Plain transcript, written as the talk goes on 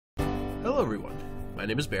Hello everyone, my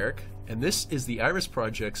name is Barrick, and this is the AIRIS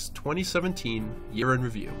Project's 2017 Year in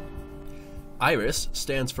Review. AIRIS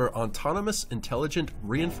stands for Autonomous Intelligent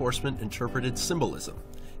Reinforcement Interpreted Symbolism,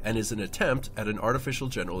 and is an attempt at an artificial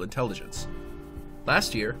general intelligence.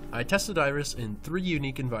 Last year, I tested AIRIS in 3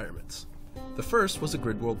 unique environments. The first was a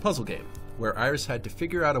grid world puzzle game, where AIRIS had to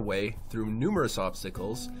figure out a way through numerous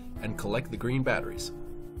obstacles and collect the green batteries.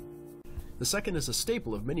 The second is a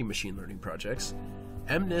staple of many machine learning projects,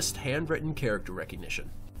 MNIST handwritten character recognition.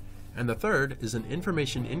 And the third is an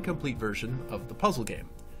information incomplete version of the puzzle game,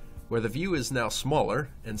 where the view is now smaller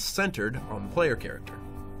and centered on the player character.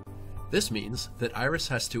 This means that AIRIS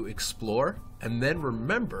has to explore and then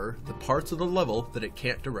remember the parts of the level that it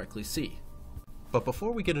can't directly see. But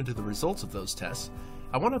before we get into the results of those tests,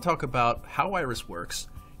 I want to talk about how AIRIS works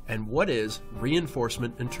and what is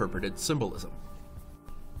Reinforcement Interpreted Symbolism.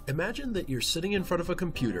 Imagine that you're sitting in front of a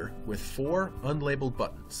computer with 4 unlabeled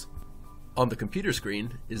buttons. On the computer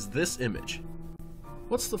screen is this image.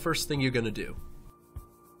 What's the first thing you're going to do?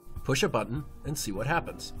 Push a button and see what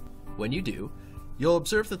happens. When you do, you'll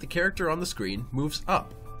observe that the character on the screen moves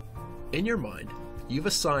up. In your mind, you've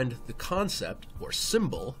assigned the concept or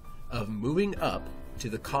symbol of moving up to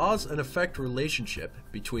the cause and effect relationship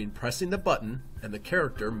between pressing the button and the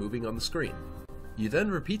character moving on the screen. You then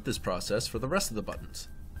repeat this process for the rest of the buttons.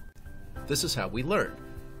 This is how we learn.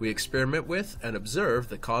 We experiment with and observe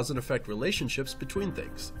the cause and effect relationships between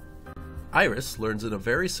things. AIRIS learns in a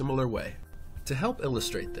very similar way. To help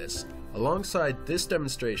illustrate this, alongside this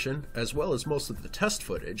demonstration, as well as most of the test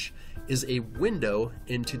footage, is a window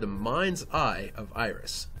into the mind's eye of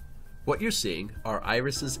AIRIS. What you're seeing are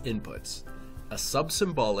AIRIS's inputs, a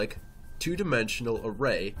sub-symbolic, 2-dimensional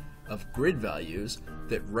array of grid values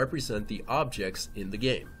that represent the objects in the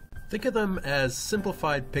game. Think of them as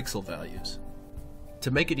simplified pixel values. To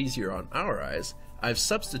make it easier on our eyes, I've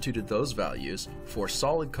substituted those values for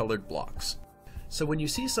solid colored blocks. So when you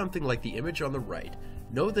see something like the image on the right,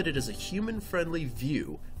 know that it is a human-friendly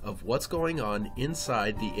view of what's going on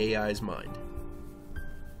inside the AI's mind.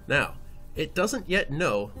 Now, it doesn't yet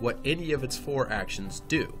know what any of its 4 actions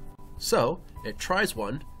do, so it tries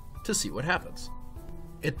one to see what happens.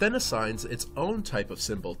 It then assigns its own type of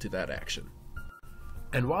symbol to that action.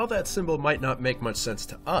 And while that symbol might not make much sense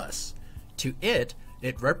to us, to it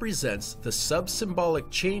represents the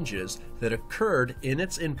sub-symbolic changes that occurred in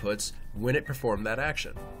its inputs when it performed that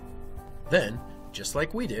action. Then, just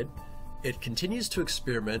like we did, it continues to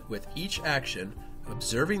experiment with each action,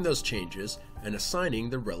 observing those changes and assigning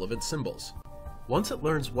the relevant symbols. Once it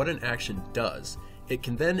learns what an action does, it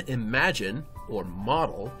can then imagine or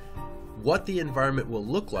model what the environment will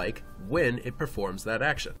look like when it performs that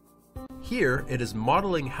action. Here, it is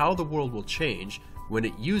modeling how the world will change when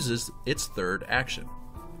it uses its 3rd action.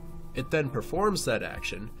 It then performs that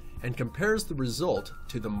action and compares the result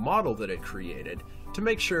to the model that it created to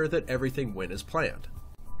make sure that everything went as planned.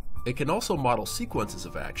 It can also model sequences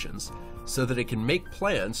of actions so that it can make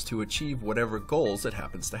plans to achieve whatever goals it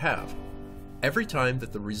happens to have. Every time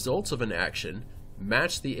that the results of an action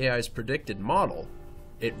match the AI's predicted model,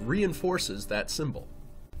 it reinforces that symbol.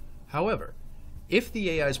 However, if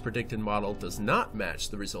the AI's predicted model does not match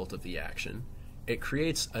the result of the action, it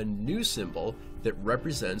creates a new symbol that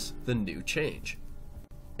represents the new change.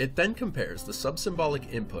 It then compares the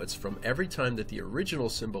sub-symbolic inputs from every time that the original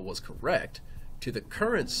symbol was correct to the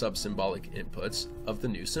current sub-symbolic inputs of the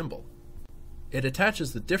new symbol. It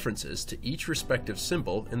attaches the differences to each respective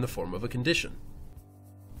symbol in the form of a condition.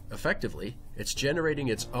 Effectively, it's generating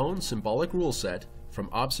its own symbolic rule set from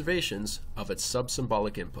observations of its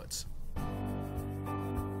sub-symbolic inputs.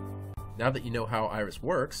 Now that you know how AIRIS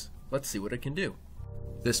works, let's see what it can do.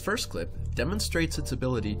 This first clip demonstrates its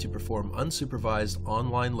ability to perform unsupervised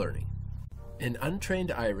online learning. An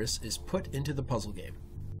untrained AIRIS is put into the puzzle game.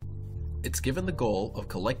 It's given the goal of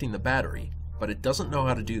collecting the battery, but it doesn't know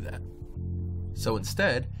how to do that. So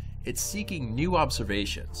instead, it's seeking new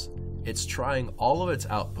observations. It's trying all of its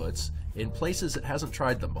outputs in places it hasn't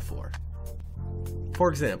tried them before. For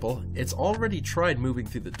example, it's already tried moving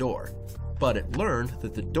through the door, but it learned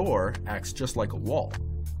that the door acts just like a wall.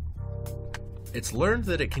 It's learned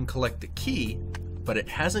that it can collect the key, but it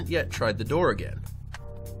hasn't yet tried the door again.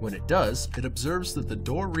 When it does, it observes that the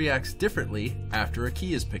door reacts differently after a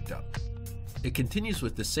key is picked up. It continues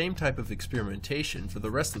with the same type of experimentation for the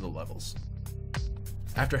rest of the levels.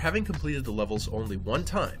 After having completed the levels only 1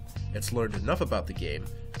 time, it's learned enough about the game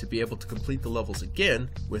to be able to complete the levels again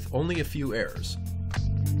with only a few errors.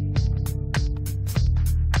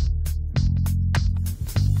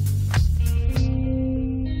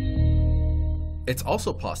 It's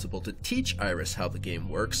also possible to teach AIRIS how the game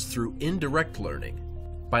works through indirect learning.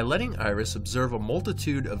 By letting Iris observe a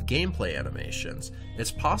multitude of gameplay animations,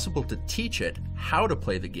 it's possible to teach it how to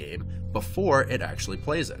play the game before it actually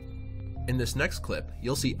plays it. In this next clip,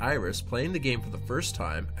 you'll see Iris playing the game for the first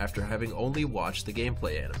time after having only watched the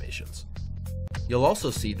gameplay animations. You'll also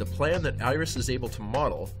see the plan that Iris is able to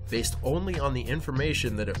model based only on the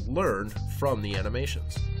information that it learned from the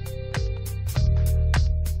animations.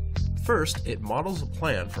 First, it models a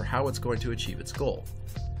plan for how it's going to achieve its goal.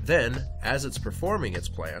 Then, as it's performing its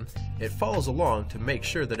plan, it follows along to make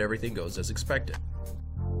sure that everything goes as expected.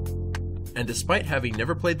 And despite having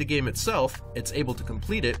never played the game itself, it's able to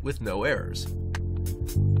complete it with no errors.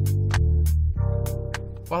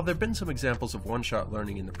 While there have been some examples of one-shot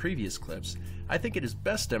learning in the previous clips, I think it is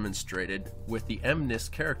best demonstrated with the MNIST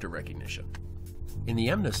character recognition. In the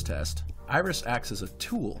MNIST test, Iris acts as a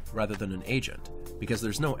tool rather than an agent, because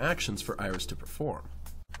there's no actions for Iris to perform.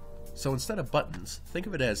 So instead of buttons, think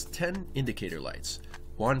of it as 10 indicator lights,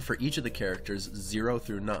 one for each of the characters 0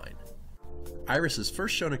 through 9. Iris is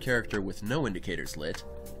first shown a character with no indicators lit,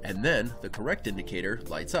 and then the correct indicator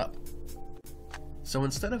lights up. So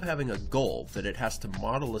instead of having a goal that it has to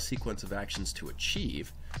model a sequence of actions to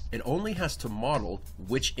achieve, it only has to model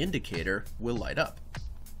which indicator will light up.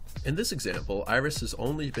 In this example, Iris has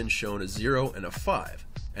only been shown a 0 and a 5,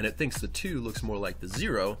 and it thinks the 2 looks more like the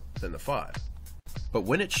 0 than the 5. But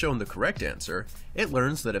when it's shown the correct answer, it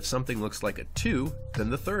learns that if something looks like a 2, then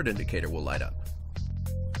the third indicator will light up.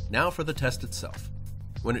 Now for the test itself.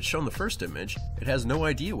 When it's shown the first image, it has no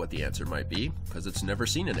idea what the answer might be, because it's never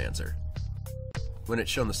seen an answer. When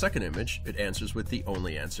it's shown the second image, it answers with the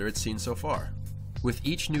only answer it's seen so far. With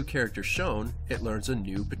each new character shown, it learns a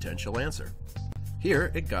new potential answer.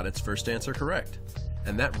 Here, it got its first answer correct,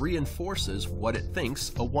 and that reinforces what it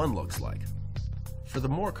thinks a 1 looks like. For the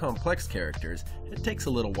more complex characters, it takes a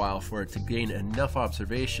little while for it to gain enough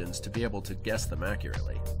observations to be able to guess them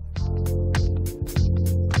accurately.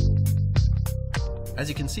 As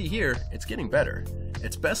you can see here, it's getting better.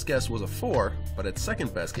 Its best guess was a 4, but its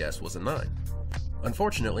second best guess was a 9.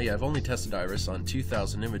 Unfortunately, I've only tested Iris on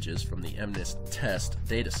 2,000 images from the MNIST test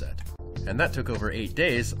dataset, and that took over 8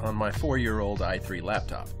 days on my 4-year-old i3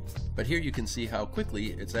 laptop. But here you can see how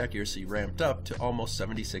quickly its accuracy ramped up to almost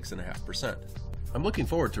 76.5%. I'm looking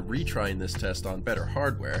forward to retrying this test on better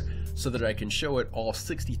hardware so that I can show it all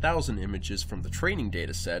 60,000 images from the training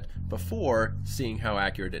dataset before seeing how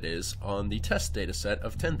accurate it is on the test dataset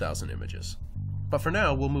of 10,000 images. But for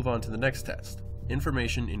now, we'll move on to the next test,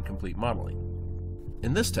 Information Incomplete Modeling.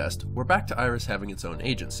 In this test, we're back to Iris having its own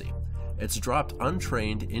agency. It's dropped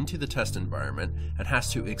untrained into the test environment and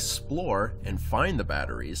has to explore and find the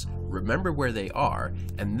batteries, remember where they are,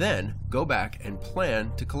 and then go back and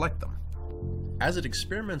plan to collect them. As it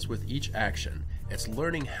experiments with each action, it's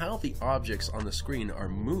learning how the objects on the screen are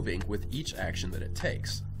moving with each action that it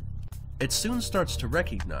takes. It soon starts to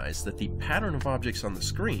recognize that the pattern of objects on the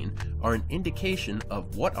screen are an indication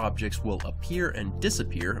of what objects will appear and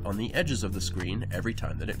disappear on the edges of the screen every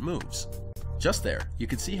time that it moves. Just there, you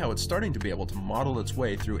can see how it's starting to be able to model its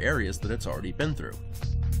way through areas that it's already been through.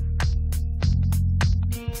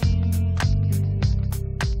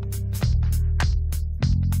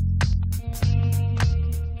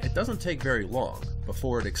 It doesn't take very long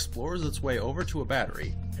before it explores its way over to a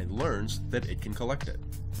battery and learns that it can collect it.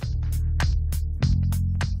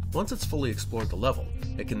 Once it's fully explored the level,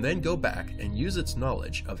 it can then go back and use its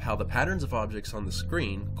knowledge of how the patterns of objects on the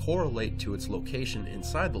screen correlate to its location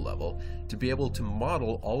inside the level to be able to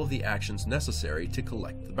model all of the actions necessary to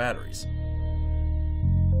collect the batteries.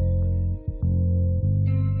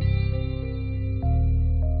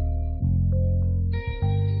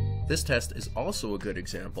 This test is also a good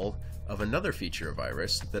example of another feature of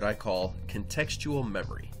Iris that I call contextual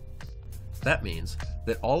memory. That means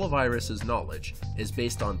that all of Iris's knowledge is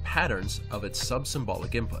based on patterns of its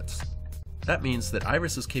sub-symbolic inputs. That means that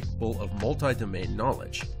Iris is capable of multi-domain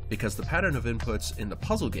knowledge, because the pattern of inputs in the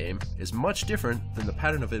puzzle game is much different than the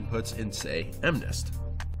pattern of inputs in, say, MNIST.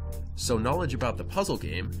 So knowledge about the puzzle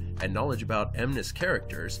game and knowledge about MNIST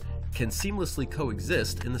characters can seamlessly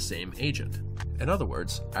coexist in the same agent. In other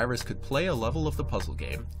words, Iris could play a level of the puzzle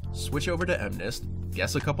game, switch over to MNIST,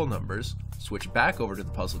 guess a couple numbers, switch back over to the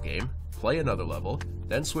puzzle game, play another level,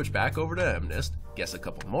 then switch back over to MNIST, guess a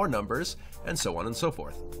couple more numbers, and so on and so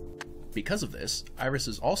forth. Because of this, Iris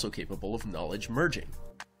is also capable of knowledge merging.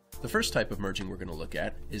 The first type of merging we're going to look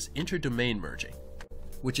at is interdomain merging,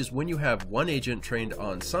 which is when you have one agent trained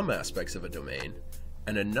on some aspects of a domain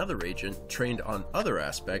and another agent trained on other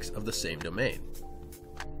aspects of the same domain.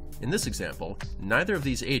 In this example, neither of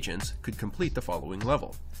these agents could complete the following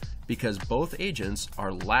level, because both agents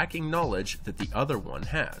are lacking knowledge that the other one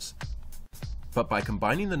has. But by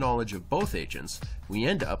combining the knowledge of both agents, we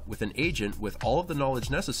end up with an agent with all of the knowledge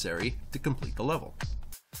necessary to complete the level.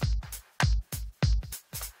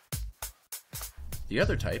 The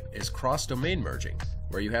other type is cross-domain merging,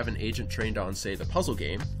 where you have an agent trained on, say, the puzzle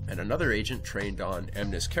game, and another agent trained on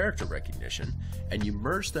MNIST character recognition, and you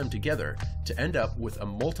merge them together to end up with a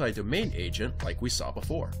multi-domain agent like we saw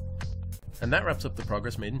before. And that wraps up the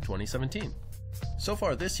progress made in 2017. So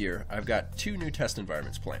far this year, I've got 2 new test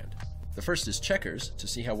environments planned. The first is checkers, to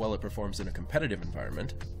see how well it performs in a competitive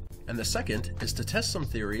environment, and the second is to test some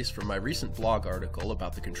theories from my recent blog article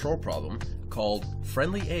about the control problem called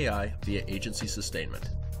Friendly AI via Agency Sustainment.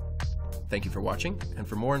 Thank you for watching, and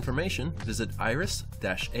for more information, visit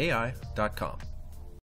iris-ai.com.